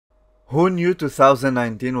Who knew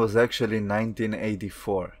 2019 was actually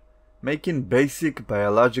 1984? Making basic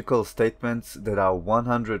biological statements that are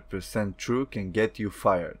 100% true can get you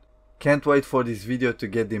fired. Can't wait for this video to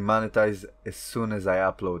get demonetized as soon as I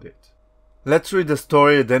upload it. Let's read the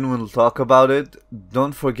story, then we'll talk about it.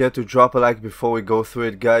 Don't forget to drop a like before we go through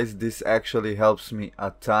it, guys. This actually helps me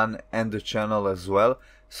a ton and the channel as well.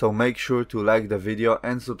 So make sure to like the video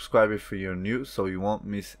and subscribe if you're new so you won't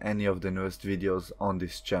miss any of the newest videos on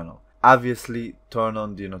this channel. Obviously, turn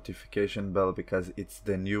on the notification bell because it's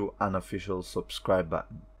the new unofficial subscribe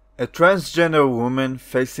button. A transgender woman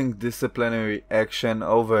facing disciplinary action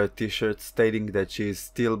over a t-shirt stating that she is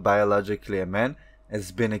still biologically a man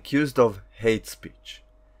has been accused of hate speech.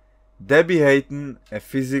 Debbie Hayton, a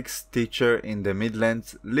physics teacher in the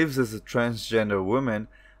Midlands, lives as a transgender woman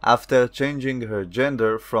after changing her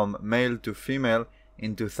gender from male to female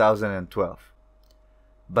in 2012.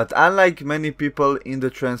 But unlike many people in the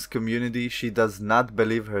trans community, she does not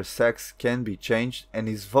believe her sex can be changed and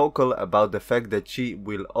is vocal about the fact that she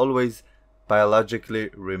will always biologically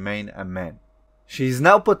remain a man. She is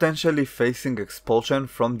now potentially facing expulsion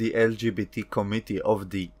from the LGBT committee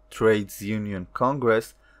of the Trades Union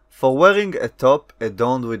Congress for wearing a top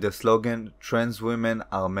adorned with the slogan "Trans women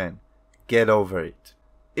are men. Get over it."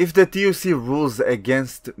 If the TUC rules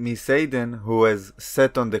against Miss Hayden, who has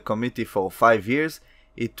sat on the committee for 5 years,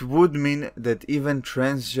 it would mean that even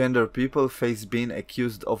transgender people face being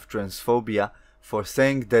accused of transphobia for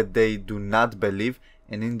saying that they do not believe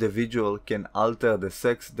an individual can alter the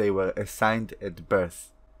sex they were assigned at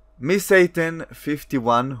birth. Miss Hayden,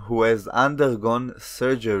 51, who has undergone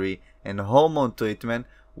surgery and hormone treatment,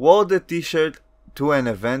 wore the t-shirt to an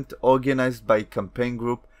event organized by campaign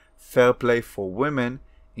group Fair Play for Women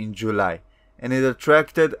in July, and it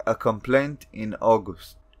attracted a complaint in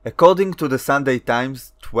August. According to the Sunday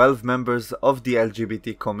Times, 12 members of the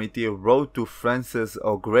LGBT committee wrote to Frances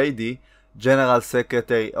O'Grady, General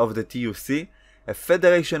Secretary of the TUC, a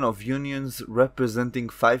federation of unions representing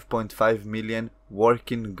 5.5 million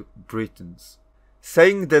working Britons,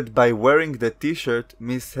 saying that by wearing the t-shirt,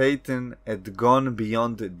 Miss Hayton had gone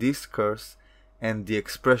beyond discourse and the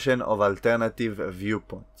expression of alternative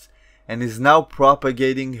viewpoints, and is now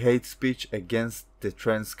propagating hate speech against the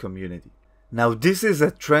trans community. Now, this is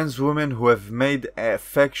a trans woman who have made a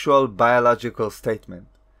factual biological statement.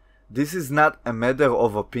 This is not a matter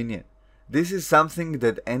of opinion. This is something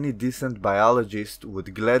that any decent biologist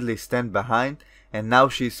would gladly stand behind, and now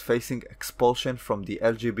she is facing expulsion from the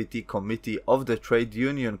LGBT committee of the Trade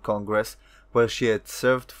Union Congress where she had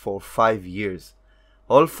served for 5 years.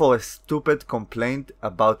 All for a stupid complaint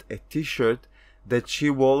about a t-shirt that she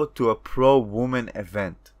wore to a pro-woman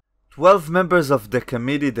event. 12 members of the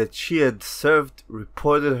committee that she had served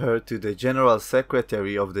reported her to the General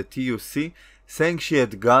Secretary of the TUC, saying she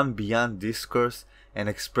had gone beyond discourse and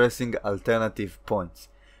expressing alternative points.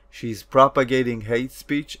 She is propagating hate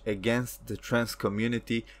speech against the trans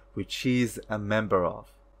community, which she is a member of.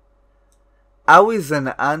 How is an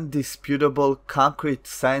undisputable, concrete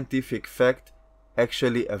scientific fact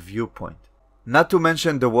actually a viewpoint? Not to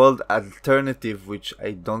mention the word alternative, which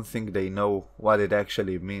I don't think they know what it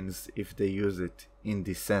actually means if they use it in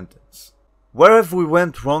this sentence. Where have we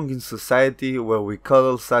went wrong in society where we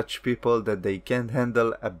coddle such people that they can't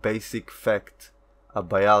handle a basic fact, a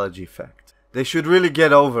biology fact? They should really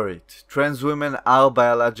get over it. Trans women are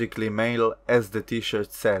biologically male, as the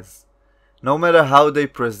t-shirt says. No matter how they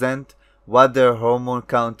present, what their hormone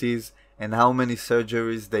count is, and how many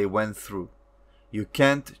surgeries they went through. You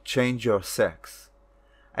can't change your sex.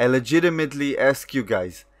 I legitimately ask you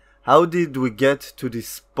guys, how did we get to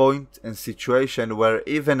this point and situation where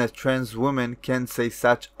even a trans woman can say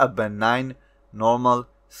such a benign, normal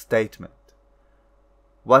statement?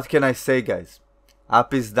 What can I say, guys?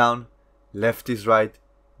 Up is down, left is right,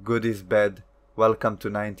 good is bad. Welcome to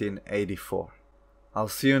 1984. I'll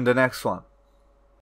see you in the next one.